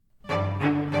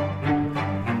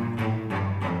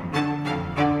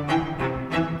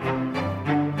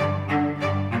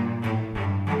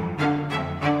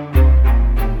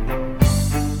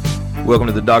Welcome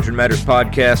to the Doctrine Matters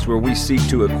podcast, where we seek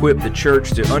to equip the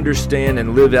church to understand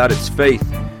and live out its faith.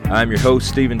 I'm your host,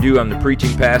 Stephen Dew. I'm the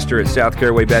preaching pastor at South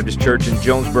Caraway Baptist Church in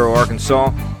Jonesboro,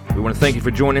 Arkansas. We want to thank you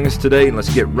for joining us today, and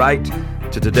let's get right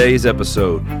to today's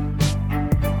episode.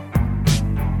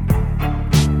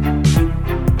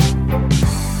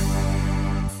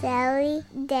 Soli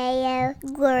Deo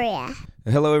Gloria.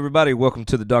 Hello, everybody. Welcome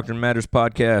to the Doctrine Matters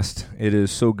podcast. It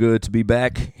is so good to be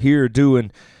back here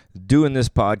doing this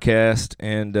podcast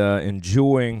and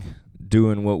enjoying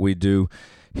doing what we do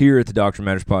here at the Doctrine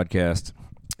Matters podcast.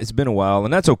 It's been a while,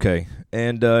 and that's okay.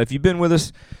 And if you've been with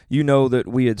us, you know that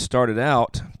we had started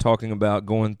out talking about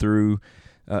going through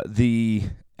the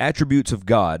attributes of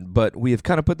God, but we have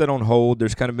kind of put that on hold.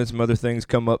 There's kind of been some other things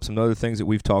come up, some other things that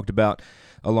we've talked about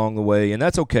along the way, and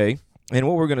that's okay. And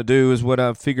what we're going to do is what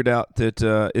I've figured out that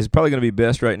is probably going to be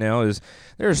best right now is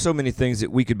there are so many things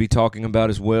that we could be talking about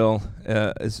as well,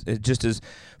 just as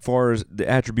far as the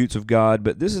attributes of God.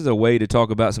 But this is a way to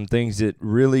talk about some things that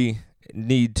really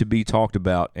need to be talked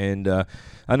about. And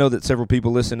I know that several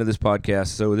people listen to this podcast,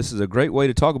 so this is a great way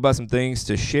to talk about some things,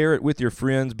 to share it with your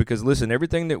friends. Because, listen,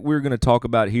 everything that we're going to talk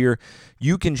about here,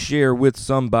 you can share with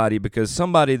somebody, because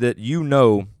somebody that you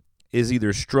know is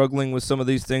either struggling with some of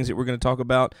these things that we're going to talk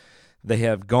about, they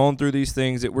have gone through these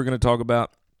things that we're going to talk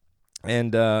about,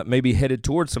 and maybe headed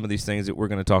towards some of these things that we're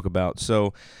going to talk about.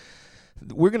 So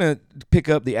we're going to pick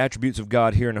up the attributes of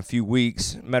God here in a few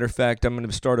weeks. Matter of fact, I'm going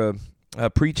to start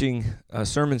a preaching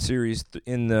sermon series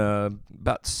in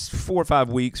about 4 or 5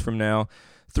 weeks from now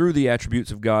through the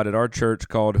attributes of God at our church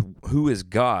called Who is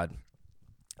God?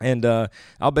 And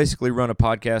I'll basically run a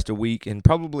podcast a week and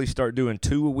probably start doing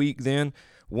 2 a week then.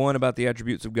 One about the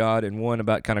attributes of God and one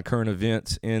about kind of current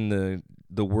events in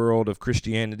the world of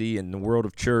Christianity and the world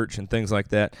of church and things like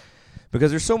that.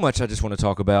 Because there's so much I just want to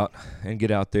talk about and get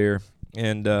out there,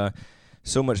 and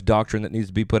so much doctrine that needs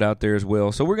to be put out there as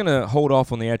well. So we're going to hold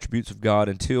off on the attributes of God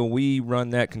until we run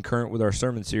that concurrent with our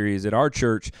sermon series at our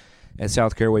church at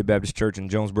South Caraway Baptist Church in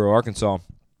Jonesboro, Arkansas.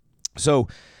 So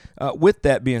with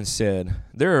that being said,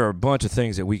 there are a bunch of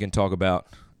things that we can talk about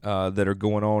that are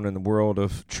going on in the world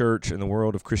of church and the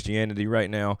world of Christianity right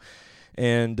now.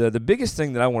 And the biggest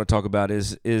thing that I want to talk about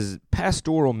is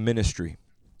pastoral ministry.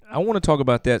 I want to talk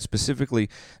about that specifically,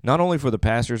 not only for the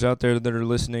pastors out there that are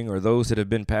listening or those that have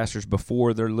been pastors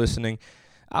before they're listening.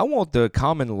 I want the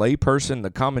common layperson, the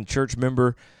common church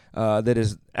member that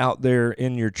is out there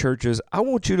in your churches. I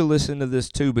want you to listen to this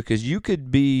too, because you could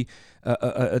be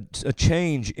a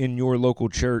change in your local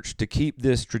church to keep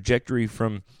this trajectory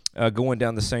from going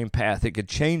down the same path. It could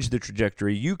change the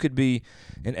trajectory. You could be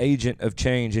an agent of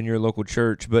change in your local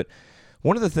church. But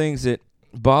one of the things that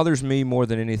bothers me more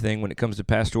than anything when it comes to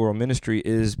pastoral ministry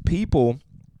is people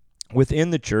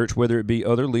within the church, whether it be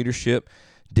other leadership,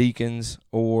 deacons,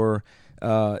 or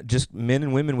just men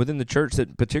and women within the church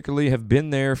that particularly have been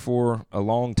there for a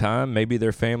long time. Maybe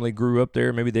their family grew up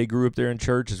there. Maybe they grew up there in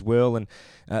church as well, and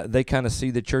they kind of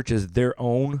see the church as their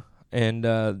own, and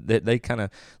that they kind of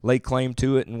lay claim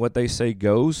to it, and what they say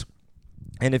goes.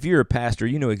 And if you're a pastor,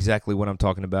 you know exactly what I'm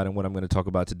talking about and what I'm going to talk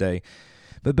about today.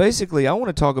 But basically, I want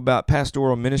to talk about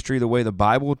pastoral ministry the way the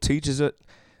Bible teaches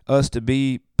us to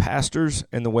be pastors,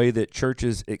 and the way that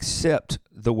churches accept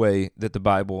the way that the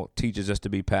Bible teaches us to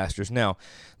be pastors. Now,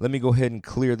 let me go ahead and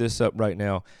clear this up right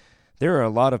now. There are a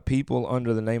lot of people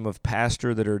under the name of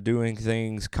pastor that are doing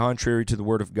things contrary to the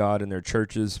Word of God in their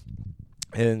churches.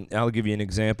 And I'll give you an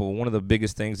example. One of the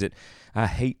biggest things that I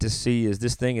hate to see is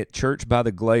this thing at Church by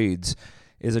the Glades,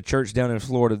 is a church down in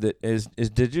Florida that is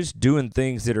just doing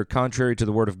things that are contrary to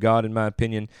the Word of God, in my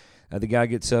opinion. The guy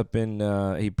gets up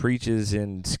and he preaches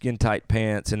in skin-tight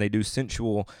pants, and they do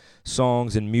sensual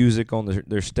songs and music on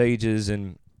their stages,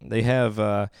 and they have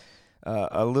a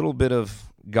little bit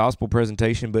of gospel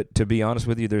presentation, but to be honest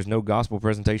with you, there's no gospel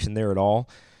presentation there at all.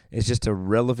 It's just a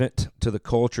relevant to the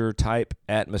culture type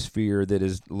atmosphere that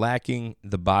is lacking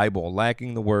the Bible,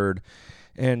 lacking the Word.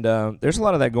 And there's a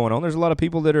lot of that going on. There's a lot of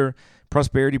people that are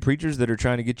prosperity preachers that are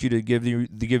trying to get you to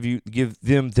give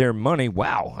them their money.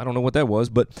 Wow, I don't know what that was,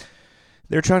 but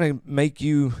they're trying to make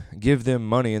you give them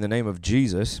money in the name of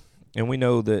Jesus. And we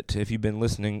know that if you've been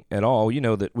listening at all, you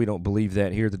know that we don't believe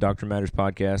that here at the Doctrine Matters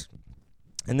podcast.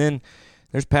 And then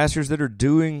there's pastors that are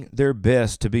doing their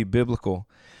best to be biblical.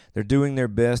 They're doing their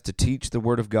best to teach the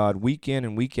Word of God week in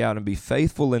and week out and be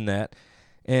faithful in that.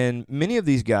 And many of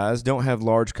these guys don't have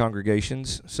large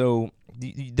congregations, so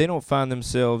they don't find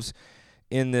themselves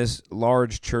in this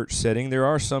large church setting. There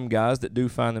are some guys that do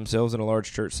find themselves in a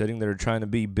large church setting that are trying to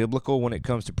be biblical when it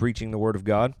comes to preaching the Word of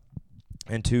God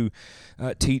and to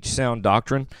teach sound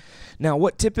doctrine. Now,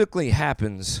 what typically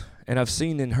happens and I've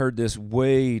seen and heard this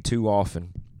way too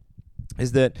often,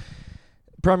 is that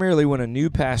primarily when a new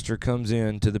pastor comes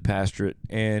into the pastorate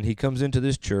and he comes into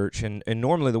this church, and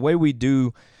normally the way we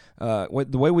do, the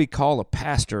way we call a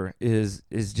pastor is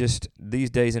just these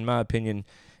days, in my opinion,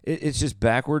 it's just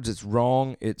backwards. It's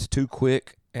wrong. It's too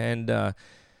quick. And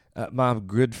my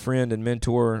good friend and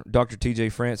mentor, Dr. T.J.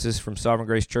 Francis from Sovereign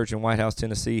Grace Church in White House,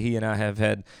 Tennessee, he and I have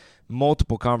had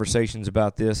multiple conversations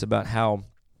about this, about how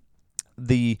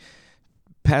the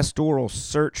pastoral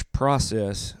search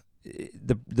process,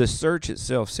 the search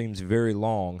itself seems very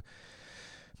long,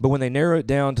 but when they narrow it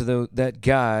down to that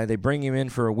guy, they bring him in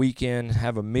for a weekend,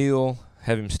 have a meal,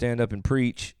 have him stand up and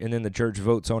preach, and then the church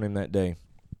votes on him that day.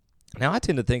 Now, I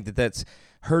tend to think that that's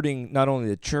hurting not only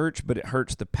the church, but it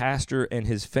hurts the pastor and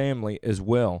his family as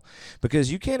well,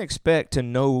 because you can't expect to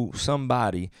know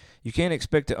somebody, you can't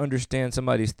expect to understand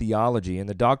somebody's theology and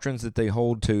the doctrines that they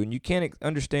hold to, and you can't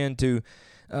understand to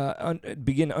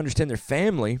begin to understand their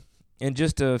family in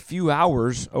just a few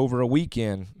hours over a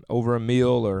weekend, over a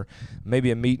meal, or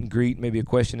maybe a meet and greet, maybe a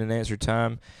question and answer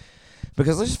time.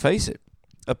 Because let's face it,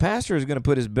 a pastor is going to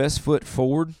put his best foot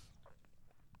forward.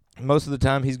 Most of the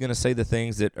time, he's going to say the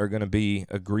things that are going to be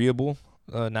agreeable.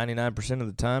 99% of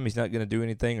the time, he's not going to do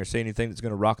anything or say anything that's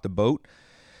going to rock the boat.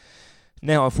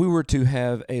 Now, if we were to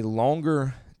have a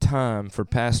longer time for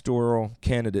pastoral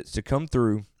candidates to come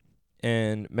through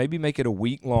and maybe make it a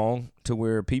week long to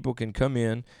where people can come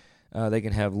in, they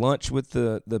can have lunch with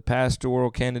the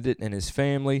pastoral candidate and his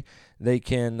family. They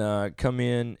can come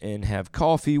in and have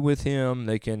coffee with him.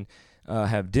 They can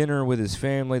have dinner with his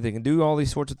family. They can do all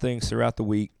these sorts of things throughout the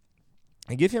week,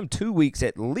 and give him 2 weeks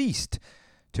at least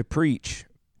to preach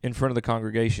in front of the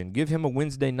congregation. Give him a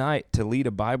Wednesday night to lead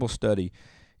a Bible study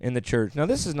in the church. Now,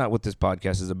 this is not what this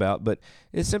podcast is about, but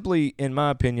it's simply, in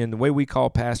my opinion, the way we call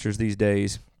pastors these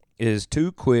days is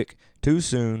too quick, too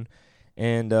soon,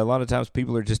 and a lot of times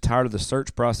people are just tired of the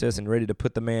search process and ready to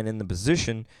put the man in the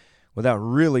position without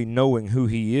really knowing who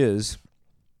he is.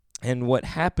 And what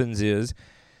happens is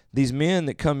these men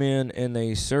that come in and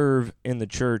they serve in the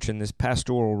church in this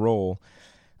pastoral role,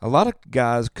 a lot of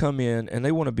guys come in and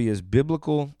they want to be as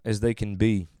biblical as they can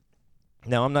be.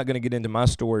 Now, I'm not going to get into my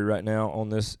story right now on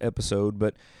this episode,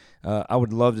 but I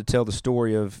would love to tell the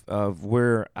story of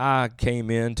where I came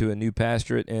into a new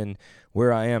pastorate and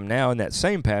where I am now in that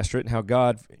same pastorate, and how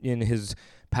God, in his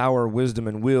power, wisdom,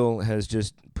 and will, has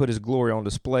just put his glory on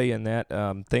display in that,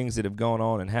 things that have gone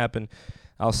on and happened.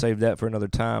 I'll save that for another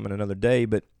time and another day,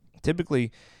 but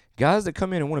typically, guys that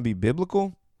come in and want to be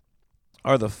biblical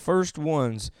are the first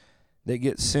ones that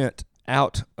get sent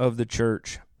out of the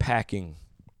church packing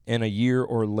in a year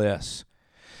or less.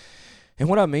 And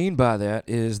what I mean by that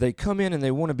is they come in and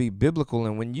they want to be biblical,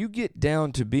 and when you get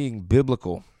down to being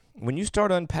biblical, when you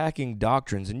start unpacking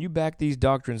doctrines and you back these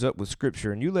doctrines up with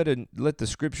Scripture and you let the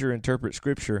Scripture interpret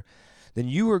Scripture, then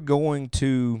you are going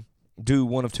to do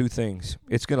one of two things.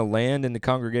 It's going to land in the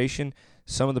congregation.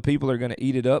 Some of the people are going to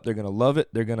eat it up. They're going to love it.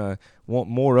 They're going to want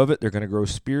more of it. They're going to grow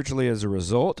spiritually as a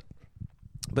result.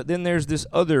 But then there's this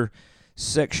other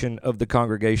section of the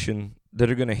congregation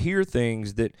that are going to hear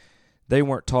things that they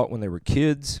weren't taught when they were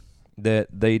kids, that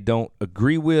they don't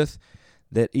agree with,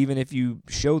 that even if you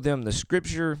show them the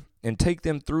Scripture and take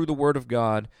them through the Word of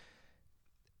God,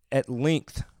 at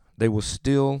length they will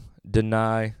still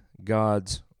deny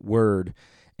God's Word.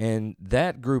 And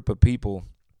that group of people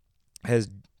has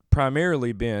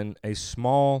primarily been a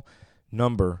small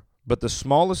number, but the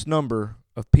smallest number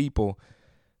of people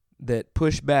that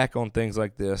push back on things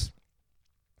like this,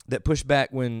 that push back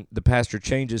when the pastor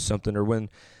changes something or when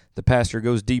the pastor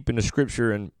goes deep into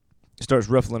Scripture and starts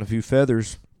ruffling a few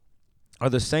feathers, are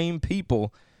the same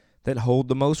people that hold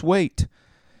the most weight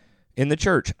in the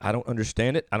church. I don't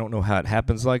understand it. I don't know how it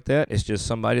happens like that. It's just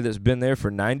somebody that's been there for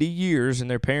 90 years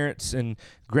and their parents and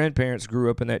grandparents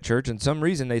grew up in that church, and some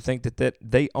reason they think that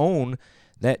they own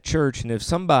that church, and if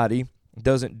somebody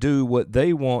doesn't do what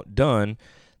they want done,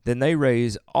 then they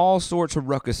raise all sorts of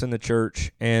ruckus in the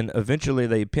church, and eventually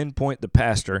they pinpoint the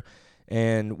pastor,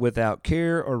 and without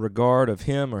care or regard of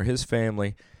him or his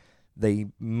family, they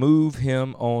move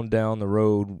him on down the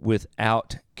road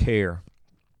without care.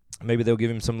 Maybe they'll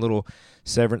give him some little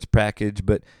severance package,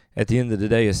 but at the end of the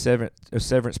day, a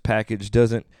severance package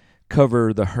doesn't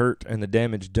cover the hurt and the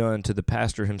damage done to the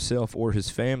pastor himself or his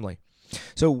family.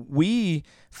 So we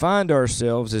find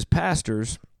ourselves as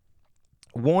pastors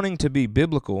wanting to be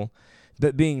biblical,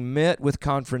 but being met with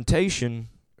confrontation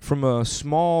from a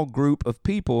small group of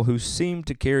people who seem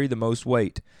to carry the most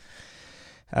weight.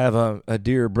 I have a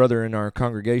dear brother in our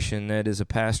congregation that is a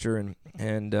pastor,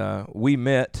 and we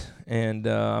met, and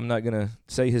I'm not going to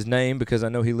say his name because I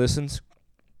know he listens,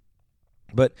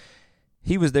 But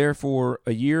he was there for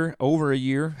over a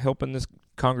year, helping this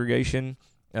congregation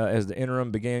as the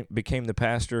interim became the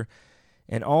pastor.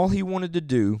 And all he wanted to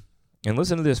do, and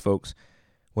listen to this, folks,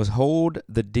 was hold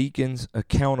the deacons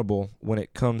accountable when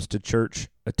it comes to church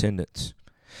attendance.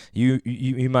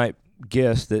 You might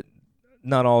guess that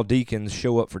not all deacons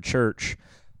show up for church.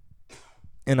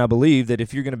 And I believe that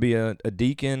if you're going to be a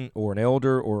deacon or an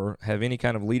elder or have any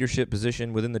kind of leadership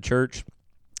position within the church,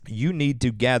 you need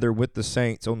to gather with the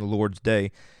saints on the Lord's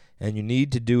Day, and you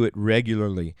need to do it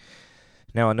regularly.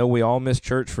 Now, I know we all miss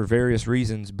church for various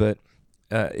reasons, but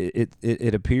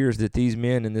it appears that these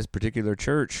men in this particular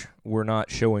church were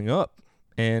not showing up,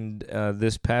 and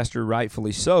this pastor,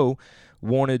 rightfully so,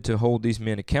 wanted to hold these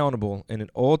men accountable, and it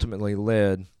ultimately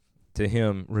led to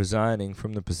him resigning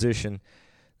from the position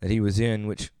that he was in,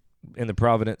 which in the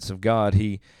providence of God,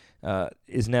 he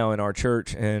is now in our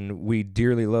church, and we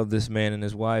dearly love this man and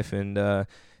his wife, and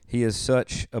he is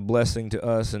such a blessing to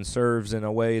us and serves in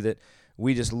a way that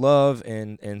we just love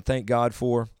and thank God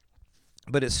for.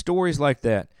 But it's stories like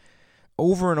that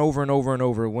over and over and over and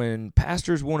over. When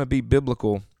pastors want to be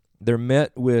biblical, they're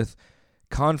met with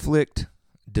conflict,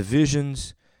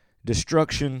 divisions,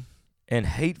 destruction, and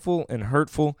hateful and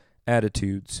hurtful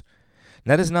attitudes.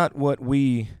 That is not what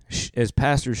we as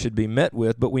pastors should be met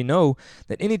with, but we know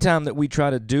that anytime that we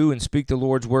try to do and speak the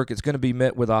Lord's work, it's going to be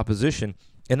met with opposition,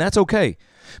 and that's okay.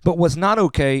 But what's not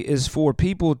okay is for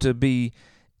people to be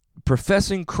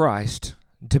professing Christ,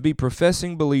 to be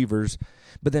professing believers,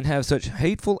 but then have such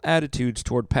hateful attitudes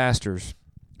toward pastors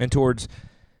and towards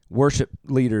worship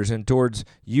leaders and towards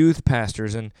youth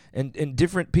pastors and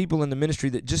different people in the ministry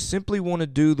that just simply want to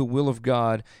do the will of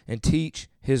God and teach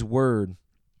His Word.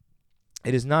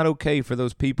 It is not okay for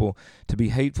those people to be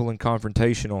hateful and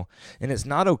confrontational, and it's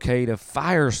not okay to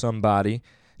fire somebody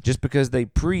just because they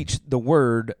preach the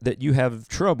word that you have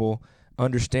trouble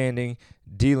understanding,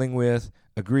 dealing with,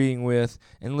 agreeing with.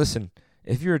 And listen,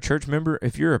 if you're a church member,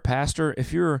 if you're a pastor,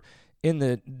 if you're in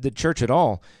the church at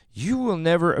all, you will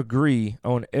never agree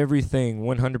on everything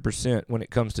 100% when it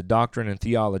comes to doctrine and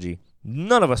theology.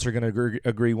 None of us are going to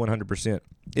agree 100%.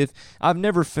 If I've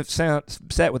never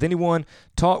sat with anyone,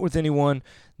 talked with anyone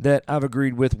that I've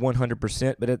agreed with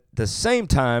 100%, but at the same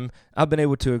time, I've been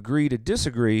able to agree to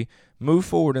disagree, move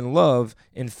forward in love,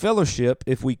 in fellowship,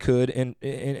 if we could, and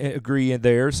agree in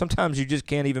there. Sometimes you just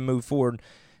can't even move forward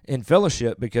in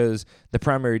fellowship because the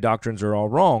primary doctrines are all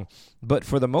wrong. But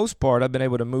for the most part, I've been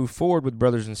able to move forward with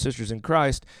brothers and sisters in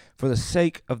Christ for the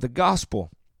sake of the gospel.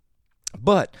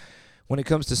 But when it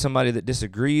comes to somebody that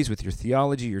disagrees with your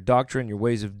theology, your doctrine, your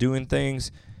ways of doing things,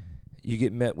 you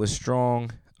get met with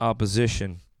strong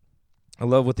opposition. I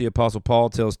love what the Apostle Paul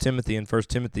tells Timothy in 1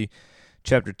 Timothy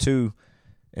chapter 2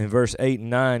 and verse 8 and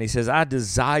 9. He says, I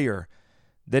desire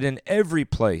that in every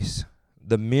place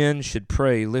the men should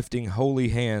pray, lifting holy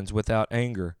hands without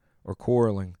anger or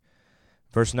quarreling.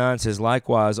 Verse 9 says,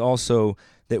 likewise also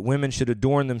that women should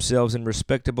adorn themselves in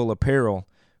respectable apparel,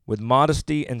 with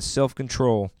modesty and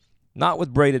self-control, not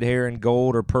with braided hair and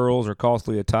gold or pearls or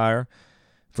costly attire.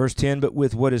 Verse 10, but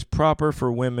with what is proper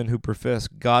for women who profess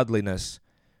godliness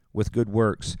with good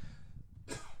works.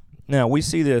 Now, we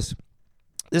see this.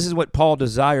 This is what Paul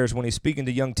desires when he's speaking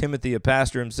to young Timothy, a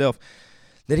pastor himself,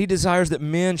 that he desires that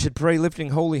men should pray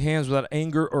lifting holy hands without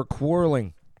anger or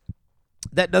quarreling.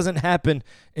 That doesn't happen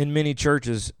in many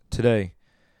churches today.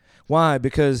 Why?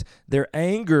 Because they're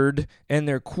angered and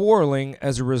they're quarreling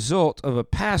as a result of a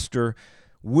pastor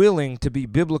willing to be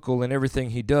biblical in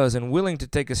everything he does and willing to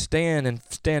take a stand and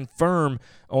stand firm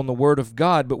on the Word of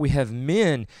God. But we have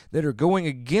men that are going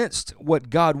against what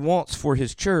God wants for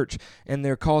His church, and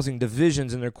they're causing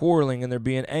divisions, and they're quarreling, and they're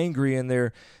being angry, and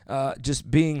they're just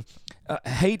being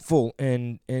hateful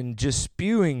and just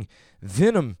spewing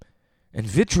venom and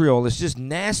vitriol. It's just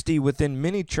nasty within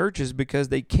many churches because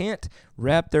they can't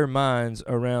wrap their minds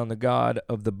around the God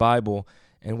of the Bible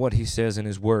and what He says in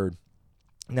His Word.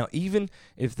 Now, even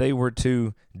if they were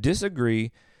to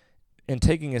disagree in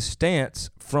taking a stance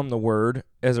from the Word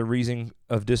as a reason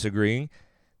of disagreeing,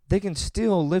 they can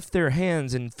still lift their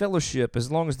hands in fellowship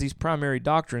as long as these primary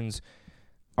doctrines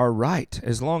are right.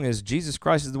 As long as Jesus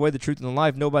Christ is the way, the truth, and the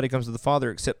life, nobody comes to the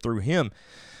Father except through Him.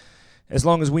 As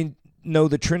long as we know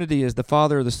the Trinity is the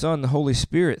Father, the Son, the Holy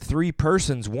Spirit, three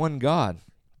persons, one God.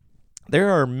 There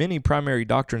are many primary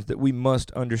doctrines that we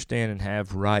must understand and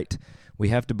have right. We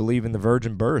have to believe in the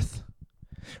virgin birth,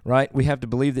 right? We have to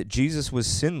believe that Jesus was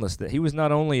sinless, that He was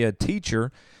not only a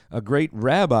teacher, a great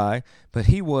rabbi, but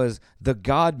He was the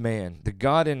God-man, the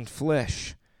God in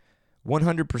flesh,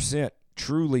 100%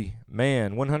 truly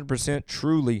man, 100%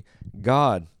 truly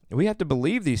God. We have to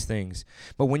believe these things.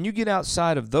 But when you get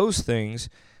outside of those things,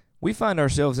 we find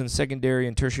ourselves in secondary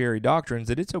and tertiary doctrines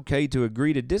that it's okay to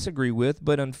agree to disagree with,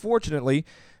 but unfortunately,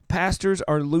 pastors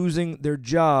are losing their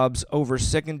jobs over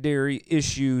secondary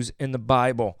issues in the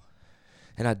Bible.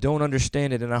 And I don't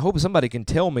understand it, and I hope somebody can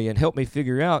tell me and help me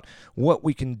figure out what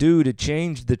we can do to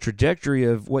change the trajectory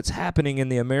of what's happening in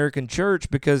the American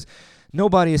church, because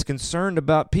nobody is concerned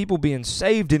about people being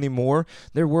saved anymore.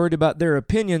 They're worried about their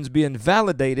opinions being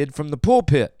validated from the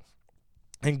pulpit.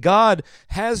 And God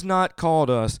has not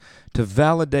called us to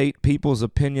validate people's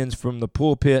opinions from the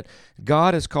pulpit.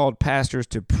 God has called pastors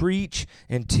to preach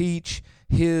and teach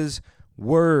His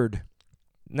Word.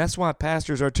 And that's why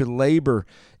pastors are to labor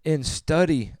in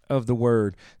study of the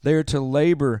Word. They are to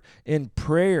labor in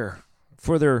prayer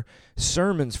for their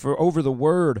sermons, for over the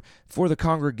Word, for the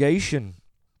congregation.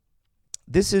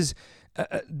 This is,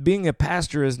 being a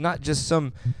pastor is not just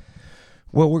some,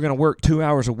 well, we're going to work 2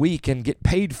 hours a week and get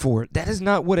paid for it. That is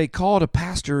not what a call to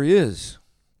pastor is.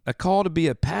 A call to be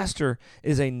a pastor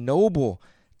is a noble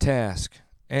task.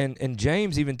 And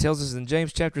James even tells us in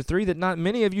James chapter 3 that not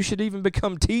many of you should even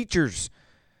become teachers.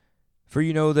 For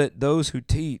you know that those who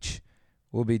teach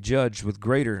will be judged with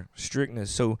greater strictness.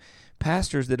 So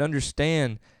pastors that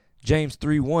understand James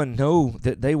 3:1 know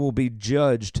that they will be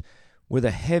judged with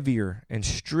a heavier and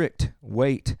strict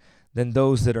weight than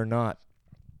those that are not.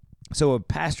 So a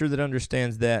pastor that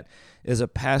understands that is a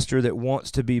pastor that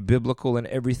wants to be biblical in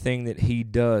everything that he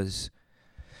does.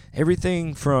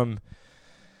 Everything from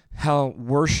how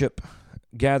worship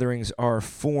gatherings are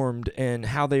formed and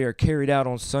how they are carried out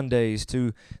on Sundays,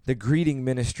 to the greeting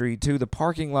ministry, to the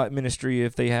parking lot ministry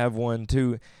if they have one,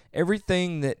 to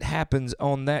everything that happens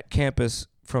on that campus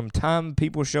from time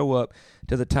people show up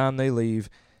to the time they leave.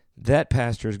 That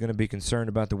pastor is going to be concerned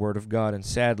about the Word of God, and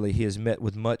sadly he has met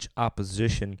with much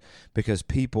opposition because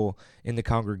people in the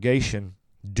congregation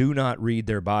do not read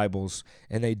their Bibles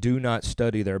and they do not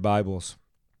study their Bibles.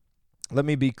 Let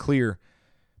me be clear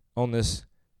on this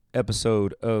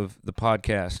episode of the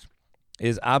podcast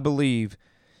is I believe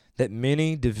that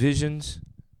many divisions,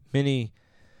 many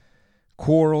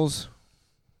quarrels,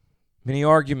 many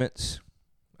arguments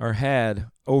are had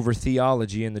over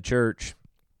theology in the church.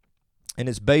 And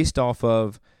it's based off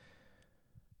of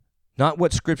not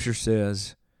what Scripture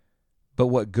says, but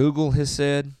what Google has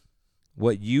said,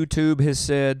 what YouTube has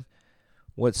said,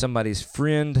 what somebody's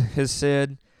friend has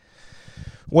said,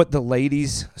 what the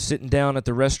ladies sitting down at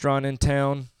the restaurant in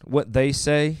town, what they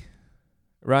say,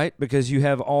 right? Because you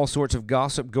have all sorts of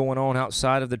gossip going on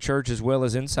outside of the church as well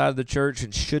as inside of the church,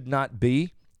 and should not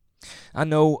be. I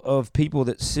know of people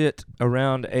that sit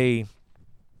around a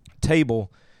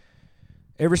table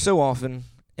every so often,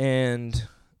 and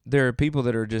there are people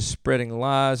that are just spreading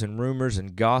lies and rumors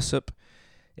and gossip.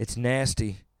 It's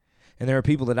nasty. And there are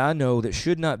people that I know that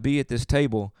should not be at this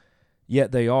table,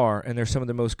 yet they are, and they're some of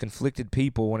the most conflicted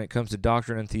people when it comes to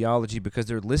doctrine and theology because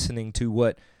they're listening to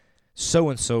what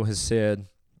so-and-so has said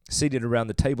seated around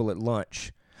the table at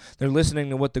lunch. They're listening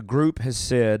to what the group has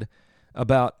said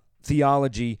about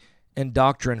theology and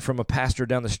doctrine from a pastor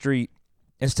down the street,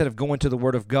 instead of going to the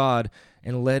Word of God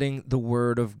and letting the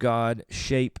Word of God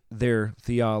shape their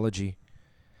theology.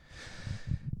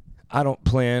 I don't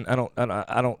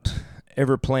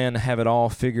ever plan to have it all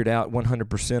figured out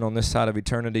 100% on this side of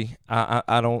eternity.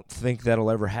 I don't think that'll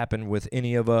ever happen with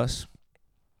any of us.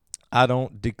 I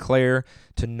don't declare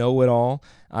to know it all.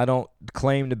 I don't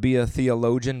claim to be a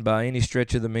theologian by any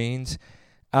stretch of the means.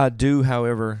 I do,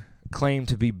 however, claim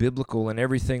to be biblical in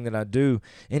everything that I do.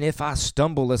 And if I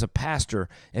stumble as a pastor,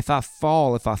 if I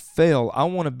fall, if I fail, I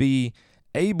want to be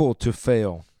able to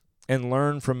fail and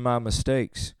learn from my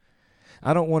mistakes.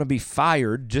 I don't want to be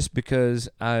fired just because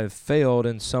I've failed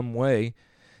in some way.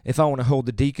 If I want to hold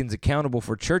the deacons accountable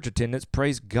for church attendance,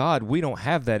 praise God, we don't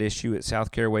have that issue at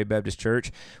South Caraway Baptist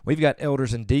Church. We've got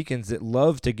elders and deacons that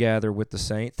love to gather with the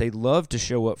saints. They love to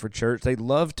show up for church. They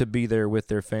love to be there with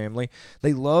their family.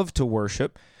 They love to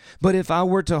worship. But if I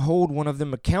were to hold one of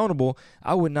them accountable,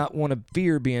 I would not want to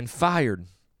fear being fired.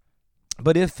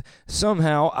 But if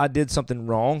somehow I did something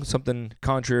wrong, something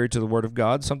contrary to the Word of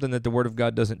God, something that the Word of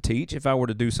God doesn't teach, if I were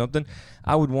to do something,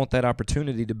 I would want that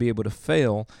opportunity to be able to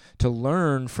fail, to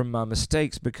learn from my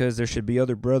mistakes, because there should be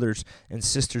other brothers and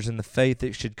sisters in the faith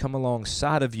that should come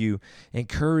alongside of you,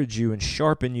 encourage you and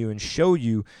sharpen you and show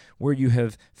you where you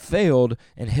have failed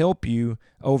and help you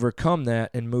overcome that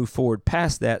and move forward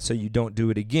past that so you don't do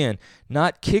it again.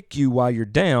 Not kick you while you're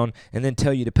down and then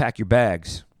tell you to pack your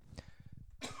bags.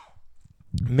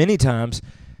 Many times,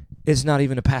 it's not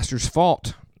even a pastor's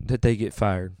fault that they get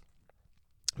fired.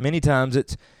 Many times,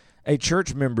 it's a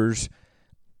church member's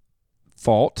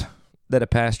fault that a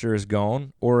pastor is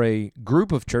gone or a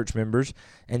group of church members,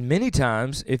 and many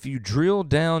times, if you drill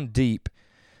down deep,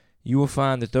 you will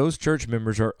find that those church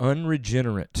members are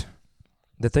unregenerate,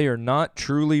 that they are not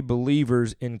truly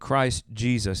believers in Christ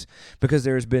Jesus because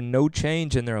there has been no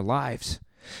change in their lives.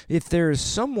 If there is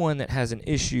someone that has an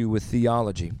issue with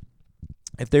theology,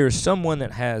 if there is someone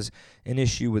that has an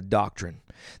issue with doctrine,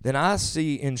 then I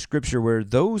see in Scripture where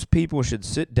those people should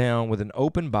sit down with an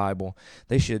open Bible.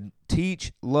 They should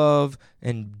teach, love,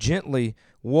 and gently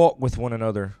walk with one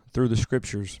another through the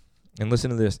Scriptures. And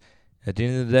listen to this. At the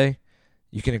end of the day,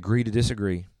 you can agree to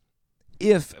disagree.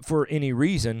 If, for any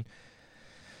reason,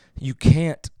 you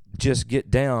can't just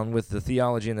get down with the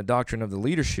theology and the doctrine of the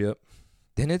leadership,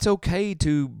 then it's okay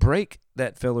to break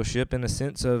that fellowship in the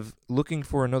sense of looking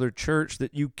for another church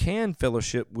that you can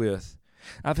fellowship with.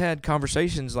 I've had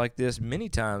conversations like this many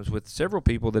times with several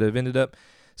people that have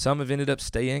some have ended up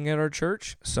staying at our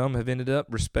church, some have ended up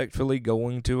respectfully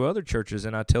going to other churches,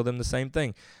 and I tell them the same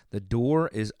thing. The door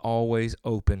is always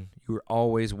open. You are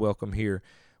always welcome here.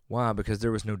 Why? Because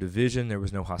there was no division, there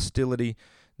was no hostility,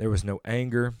 there was no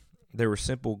anger, there were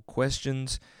simple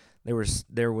questions. There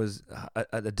was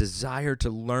a desire to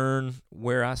learn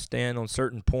where I stand on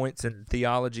certain points in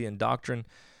theology and doctrine,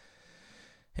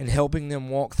 and helping them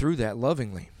walk through that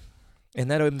lovingly. And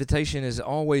that invitation is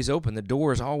always open. The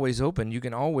door is always open. You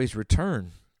can always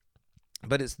return.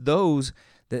 But it's those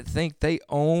that think they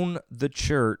own the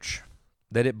church,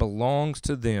 that it belongs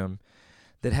to them,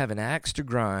 that have an axe to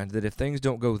grind, that if things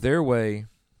don't go their way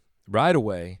right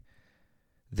away,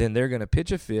 then they're going to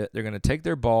pitch a fit, they're going to take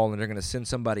their ball, and they're going to send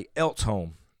somebody else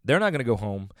home. They're not going to go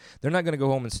home. They're not going to go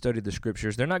home and study the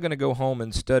Scriptures. They're not going to go home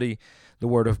and study the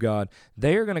Word of God.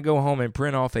 They are going to go home and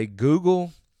print off a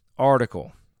Google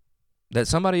article that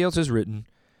somebody else has written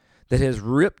that has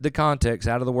ripped the context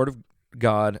out of the Word of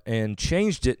God and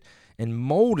changed it and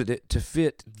molded it to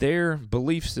fit their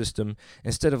belief system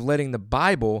instead of letting the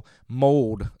Bible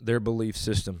mold their belief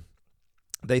system.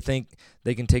 They think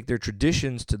they can take their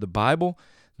traditions to the Bible,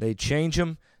 they change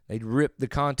them, they rip the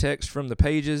context from the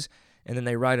pages, and then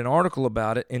they write an article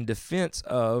about it in defense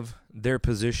of their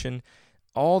position,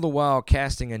 all the while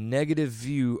casting a negative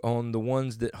view on the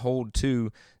ones that hold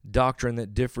to doctrine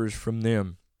that differs from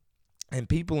them. And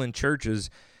people in churches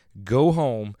go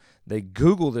home, they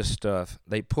Google this stuff,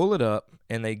 they pull it up,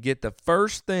 and they get the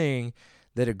first thing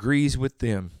that agrees with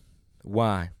them.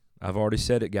 Why? I've already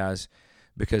said it, guys.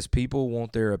 Because people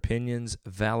want their opinions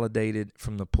validated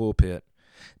from the pulpit.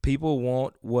 People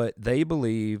want what they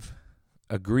believe,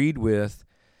 agreed with,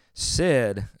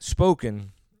 said,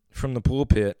 spoken from the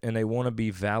pulpit, and they want to be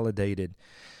validated.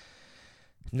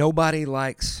 Nobody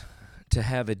likes to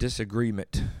have a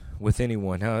disagreement with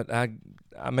anyone. Now,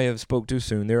 I may have spoke too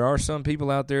soon. There are some people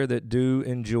out there that do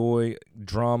enjoy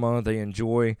drama. They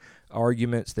enjoy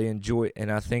arguments.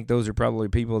 And I think those are probably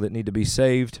people that need to be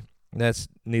saved. That's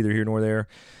neither here nor there.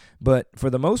 But for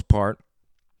the most part,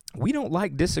 we don't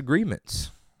like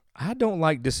disagreements. I don't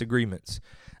like disagreements.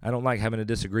 I don't like having a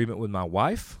disagreement with my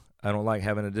wife. I don't like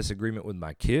having a disagreement with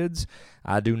my kids.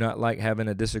 I do not like having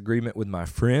a disagreement with my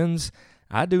friends.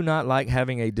 I do not like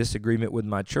having a disagreement with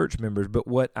my church members. But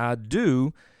what I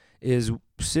do is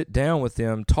sit down with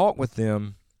them, talk with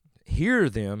them, hear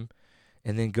them,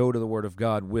 and then go to the Word of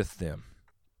God with them.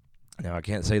 Now, I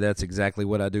can't say that's exactly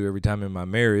what I do every time in my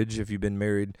marriage. If you've been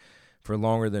married for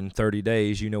longer than 30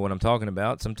 days, you know what I'm talking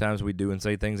about. Sometimes we do and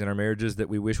say things in our marriages that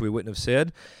we wish we wouldn't have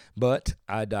said, but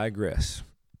I digress.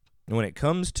 When it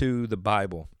comes to the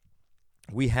Bible,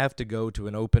 we have to go to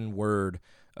an open Word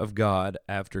of God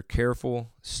after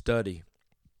careful study.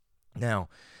 Now,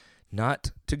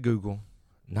 not to Google,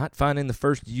 not finding the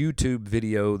first YouTube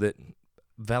video that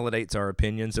validates our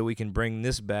opinion so we can bring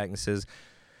this back and says,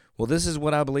 well, this is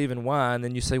what I believe and why. And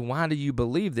then you say, why do you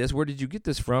believe this? Where did you get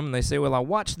this from? And they say, well, I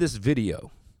watched this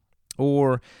video,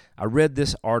 or I read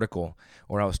this article,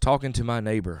 or I was talking to my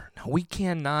neighbor. Now, we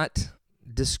cannot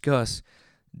discuss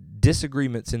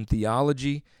disagreements in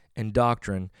theology and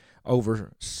doctrine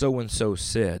over so-and-so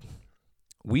said.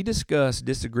 We discuss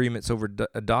disagreements over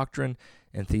doctrine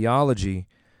and theology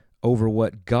over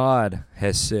what God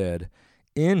has said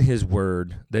in His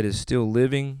Word that is still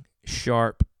living,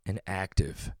 sharp, and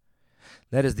active.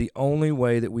 That is the only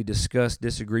way that we discuss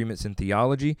disagreements in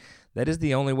theology. That is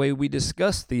the only way we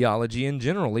discuss theology in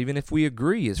general, even if we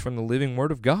agree, is from the living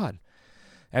Word of God.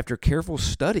 After careful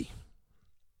study,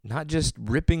 not just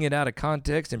ripping it out of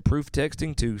context and proof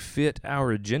texting to fit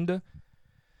our agenda.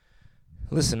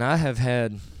 Listen, I have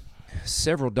had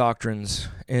several doctrines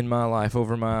in my life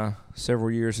over my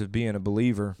several years of being a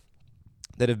believer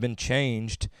that have been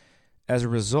changed as a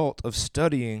result of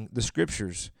studying the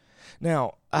Scriptures.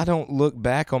 Now, I don't look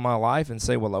back on my life and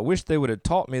say, well, I wish they would have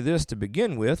taught me this to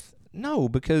begin with. No,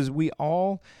 because we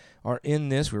all are in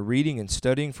this. We're reading and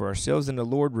studying for ourselves, and the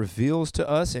Lord reveals to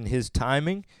us in His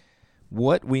timing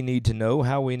what we need to know,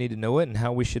 how we need to know it, and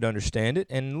how we should understand it.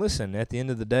 And listen, at the end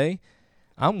of the day,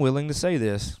 I'm willing to say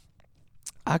this.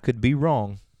 I could be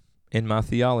wrong in my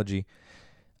theology.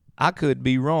 I could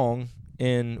be wrong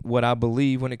in what I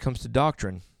believe when it comes to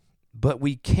doctrine. But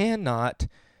we cannot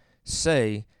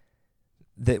say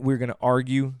that we're going to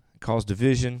argue, cause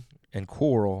division, and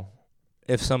quarrel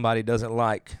if somebody doesn't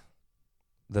like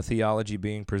the theology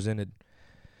being presented.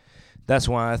 That's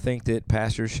why I think that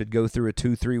pastors should go through a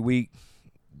 2-3 week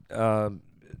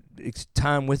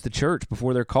time with the church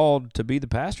before they're called to be the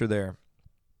pastor there.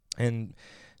 And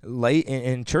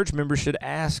church members should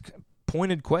ask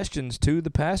pointed questions to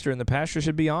the pastor, and the pastor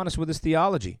should be honest with his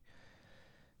theology.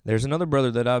 There's another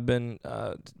brother that I've been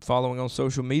following on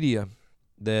social media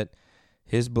that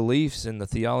his beliefs and the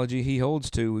theology he holds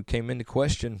to came into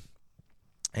question,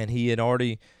 and he had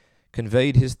already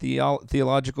conveyed his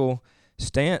theological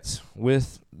stance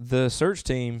with the search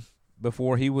team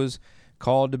before he was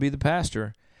called to be the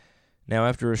pastor. Now,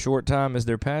 after a short time as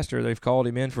their pastor, they've called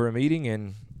him in for a meeting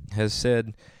and has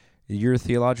said, your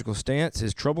theological stance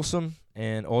is troublesome,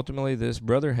 and ultimately this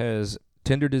brother has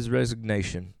tendered his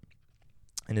resignation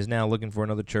and is now looking for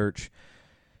another church.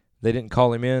 They didn't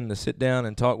call him in to sit down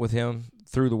and talk with him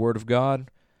through the Word of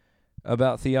God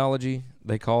about theology.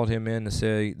 They called him in to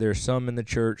say, there's some in the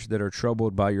church that are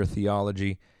troubled by your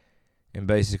theology, and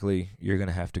basically you're going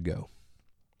to have to go.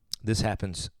 This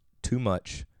happens too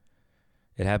much.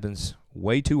 It happens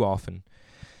way too often,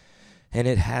 and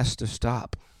it has to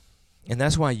stop. And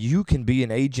that's why you can be an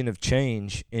agent of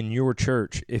change in your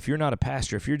church. If you're not a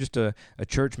pastor, if you're just a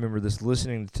church member that's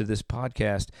listening to this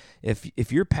podcast,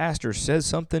 if your pastor says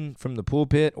something from the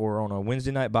pulpit or on a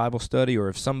Wednesday night Bible study, or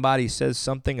if somebody says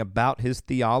something about his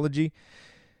theology,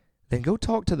 then go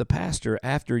talk to the pastor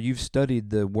after you've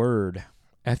studied the Word,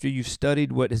 after you've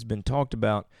studied what has been talked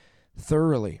about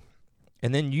thoroughly.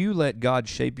 And then you let God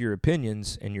shape your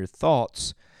opinions and your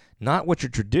thoughts, not what your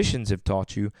traditions have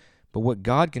taught you, but what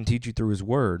God can teach you through His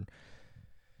Word.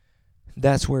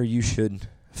 That's where you should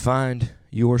find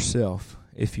yourself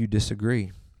if you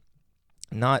disagree.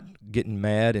 Not getting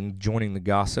mad and joining the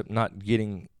gossip, not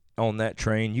getting on that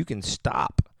train. You can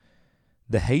stop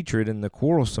the hatred and the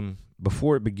quarrelsome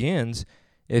before it begins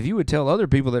if you would tell other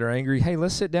people that are angry, hey,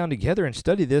 let's sit down together and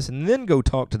study this and then go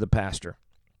talk to the pastor,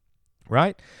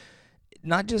 right?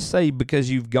 Not just say because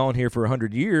you've gone here for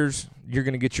 100 years, you're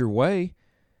going to get your way.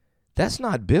 That's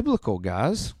not biblical,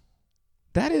 guys.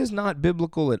 That is not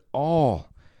biblical at all.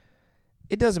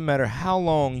 It doesn't matter how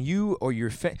long you or your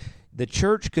the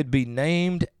church could be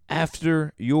named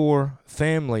after your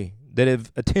family that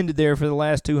have attended there for the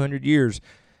last 200 years,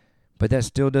 but that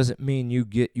still doesn't mean you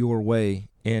get your way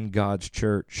in God's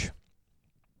church.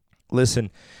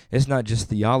 Listen, it's not just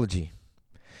theology.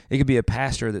 It could be a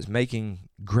pastor that's making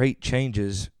great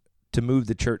changes to move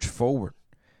the church forward.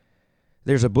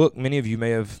 There's a book many of you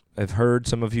may have heard,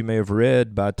 some of you may have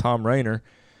read, by Thom Rainer,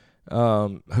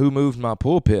 Who Moved My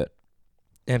Pulpit?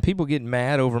 And people get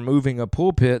mad over moving a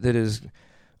pulpit that is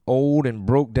old and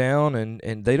broke down,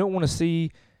 and they don't want to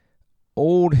see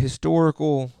old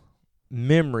historical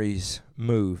memories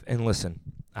move. And listen,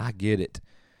 I get it.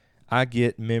 I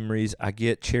get memories. I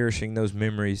get cherishing those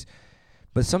memories.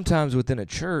 But sometimes within a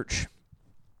church,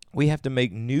 we have to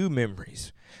make new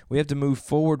memories. We have to move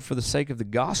forward for the sake of the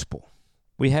gospel.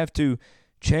 We have to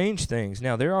change things.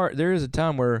 Now, there is a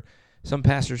time where some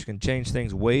pastors can change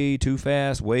things way too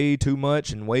fast, way too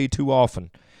much, and way too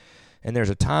often. And there's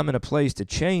a time and a place to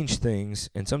change things,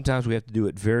 and sometimes we have to do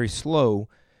it very slow,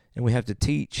 and we have to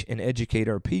teach and educate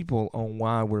our people on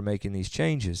why we're making these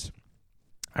changes.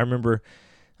 I remember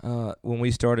when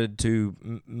we started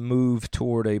to move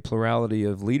toward a plurality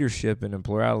of leadership and a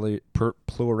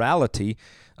plurality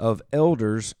of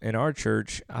elders in our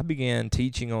church, I began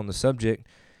teaching on the subject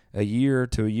a year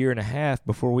to a year and a half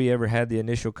before we ever had the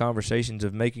initial conversations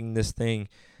of making this thing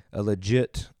a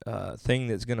legit thing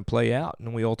that's going to play out.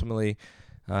 And we ultimately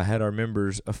had our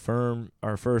members affirm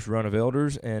our first run of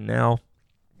elders, and now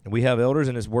we have elders,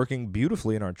 and it's working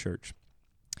beautifully in our church.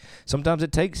 Sometimes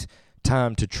it takes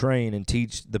time to train and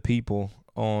teach the people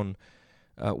on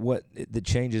what the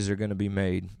changes are going to be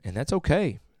made, and that's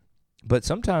okay. But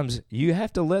sometimes you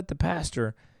have to let the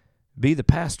pastor be the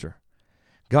pastor.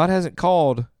 God hasn't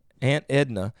called Aunt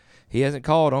Edna. He hasn't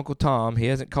called Uncle Tom. He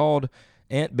hasn't called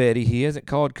Aunt Betty. He hasn't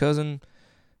called Cousin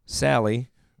Sally.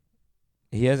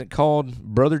 He hasn't called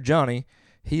Brother Johnny.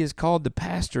 He has called the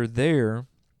pastor there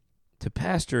to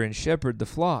pastor and shepherd the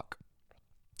flock.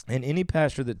 And any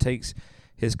pastor that takes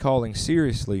his calling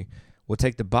seriously will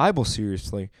take the Bible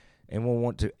seriously and will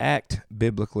want to act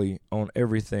biblically on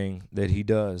everything that he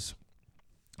does.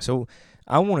 So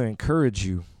I want to encourage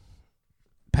you,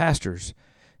 pastors,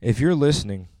 if you're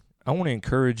listening, I want to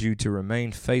encourage you to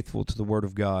remain faithful to the Word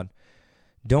of God.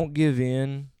 Don't give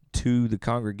in to the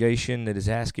congregation that is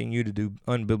asking you to do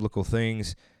unbiblical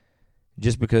things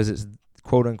just because it's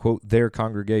quote-unquote their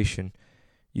congregation.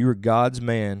 You are God's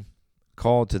man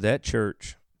called to that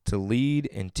church to lead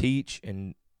and teach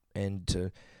and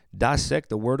to dissect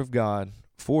the Word of God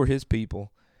for His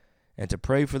people and to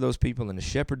pray for those people and to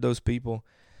shepherd those people.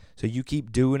 So you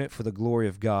keep doing it for the glory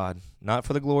of God, not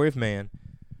for the glory of man.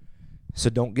 So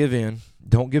don't give in,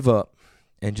 don't give up,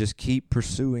 and just keep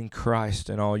pursuing Christ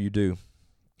in all you do.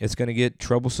 It's going to get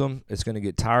troublesome. It's going to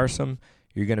get tiresome.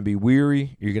 You're going to be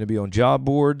weary. You're going to be on job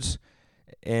boards.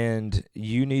 And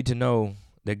you need to know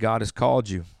that God has called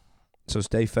you. So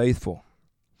stay faithful.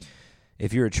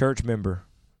 If you're a church member,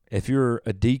 if you're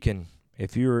a deacon,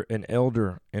 if you're an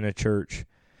elder in a church,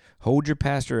 hold your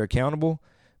pastor accountable,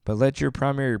 but let your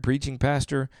primary preaching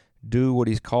pastor do what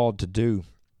he's called to do.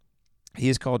 He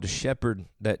is called to shepherd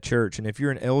that church. And if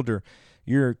you're an elder,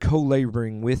 you're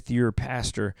co-laboring with your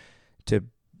pastor to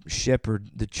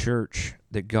shepherd the church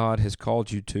that God has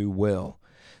called you to well.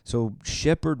 So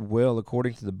shepherd well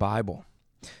according to the Bible.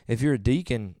 If you're a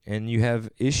deacon and you have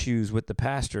issues with the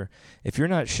pastor, if you're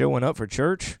not showing up for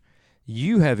church,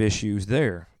 you have issues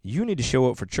there. You need to show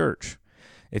up for church.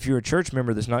 If you're a church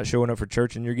member that's not showing up for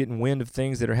church and you're getting wind of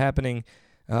things that are happening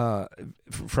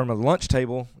from a lunch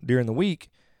table during the week,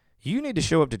 you need to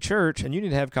show up to church and you need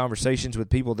to have conversations with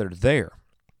people that are there.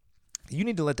 You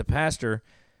need to let the pastor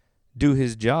do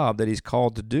his job that he's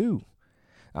called to do.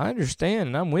 I understand,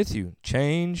 and I'm with you.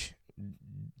 Change,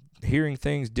 hearing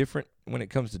things different when it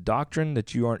comes to doctrine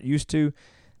that you aren't used to,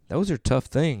 those are tough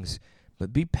things.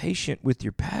 But be patient with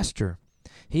your pastor.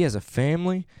 He has a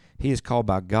family. He is called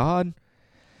by God.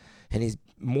 And he's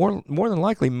more than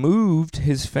likely moved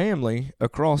his family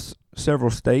across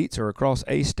several states or across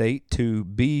a state to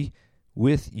be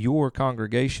with your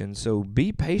congregation. So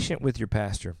be patient with your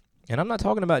pastor. And I'm not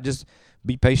talking about just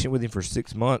be patient with him for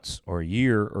 6 months or a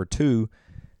year or two.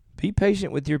 Be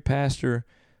patient with your pastor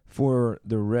for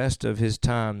the rest of his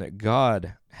time that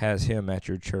God has him at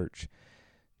your church.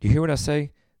 Do you hear what I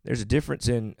say? There's a difference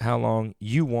in how long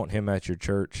you want him at your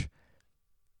church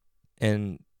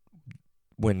and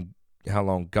how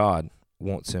long God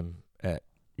wants him at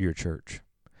your church.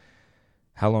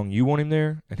 How long you want him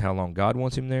there and how long God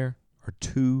wants him there are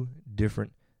two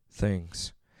different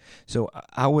things. So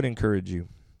I would encourage you,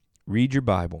 read your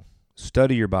Bible,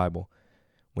 study your Bible.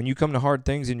 When you come to hard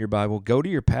things in your Bible, go to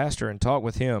your pastor and talk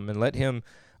with him and let him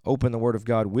open the Word of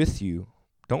God with you.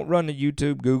 Don't run to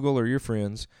YouTube, Google, or your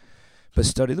friends, but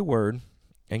study the Word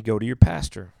and go to your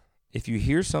pastor. If you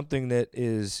hear something that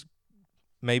is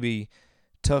maybe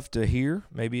tough to hear,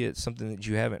 maybe it's something that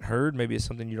you haven't heard, maybe it's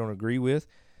something you don't agree with,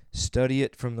 study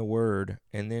it from the Word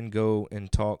and then go and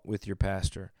talk with your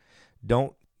pastor.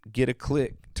 Don't get a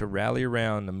clique to rally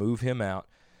around to move him out.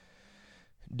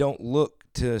 Don't look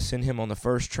to send him on the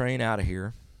first train out of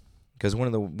here, because one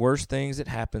of the worst things that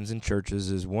happens in churches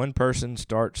is one person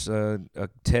starts a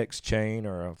text chain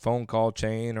or a phone call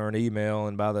chain or an email,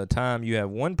 and by the time you have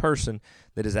one person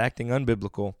that is acting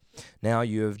unbiblical, now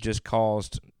you have just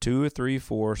caused 2 or 3,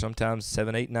 4, sometimes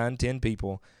 7, 8, 9, 10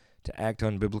 people to act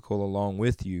unbiblical along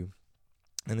with you.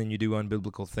 And then you do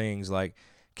unbiblical things like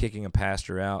kicking a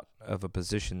pastor out of a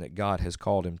position that God has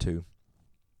called him to.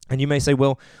 And you may say,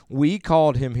 well, we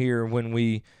called him here when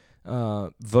we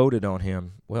voted on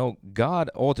him. Well, God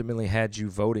ultimately had you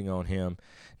voting on him.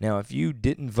 Now, if you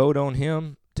didn't vote on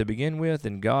him to begin with,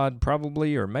 and God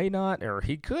probably or may not, or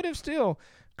he could have still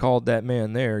called that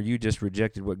man there, you just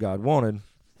rejected what God wanted.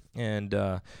 And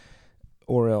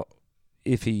or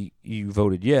if you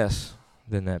voted yes,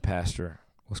 then that pastor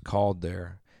was called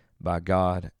there by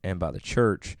God and by the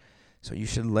church. So you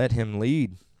should let him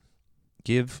lead.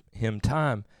 Give him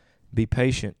time. Be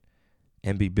patient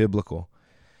and be biblical.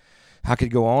 I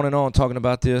could go on and on talking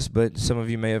about this, but some of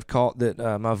you may have caught that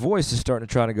my voice is starting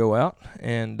to try to go out,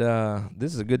 and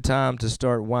this is a good time to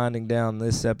start winding down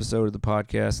this episode of the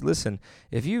podcast. Listen,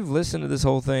 if you've listened to this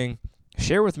whole thing,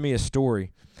 share with me a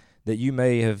story that you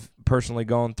may have personally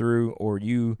gone through, or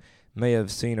you may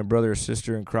have seen a brother or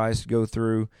sister in Christ go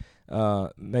through.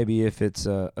 Maybe if it's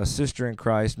a sister in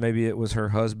Christ, maybe it was her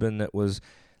husband that was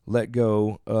let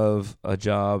go of a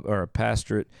job or a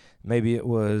pastorate. Maybe it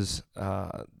was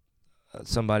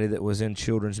somebody that was in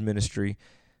children's ministry,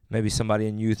 maybe somebody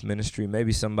in youth ministry,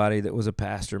 maybe somebody that was a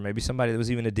pastor, maybe somebody that was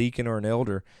even a deacon or an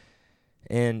elder.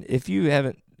 And if you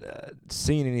haven't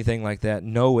seen anything like that,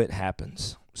 know it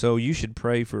happens. So you should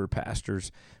pray for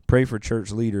pastors, pray for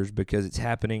church leaders, because it's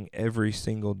happening every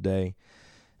single day.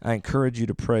 I encourage you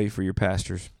to pray for your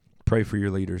pastors, pray for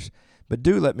your leaders. But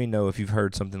do let me know if you've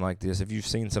heard something like this, if you've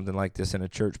seen something like this in a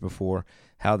church before,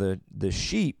 how the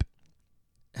sheep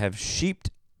have sheeped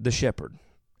the shepherd,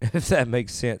 if that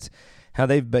makes sense. How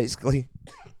they've basically,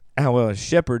 how a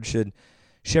shepherd should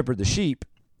shepherd the sheep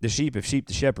have sheeped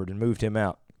the shepherd and moved him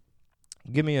out.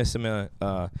 Give me some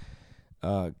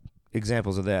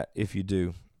examples of that if you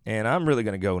do. And I'm really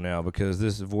going to go now because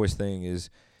this voice thing is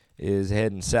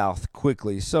heading south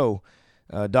quickly. So,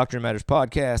 Doctrine Matters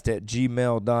Podcast at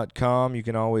gmail.com. You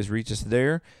can always reach us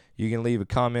there. You can leave a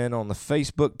comment on the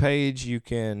Facebook page. You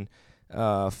can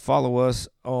follow us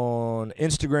on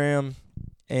Instagram.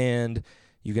 And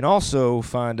you can also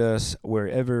find us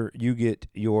wherever you get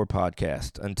your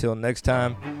podcast. Until next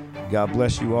time, God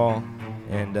bless you all.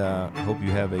 And hope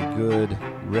you have a good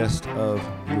rest of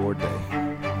your day.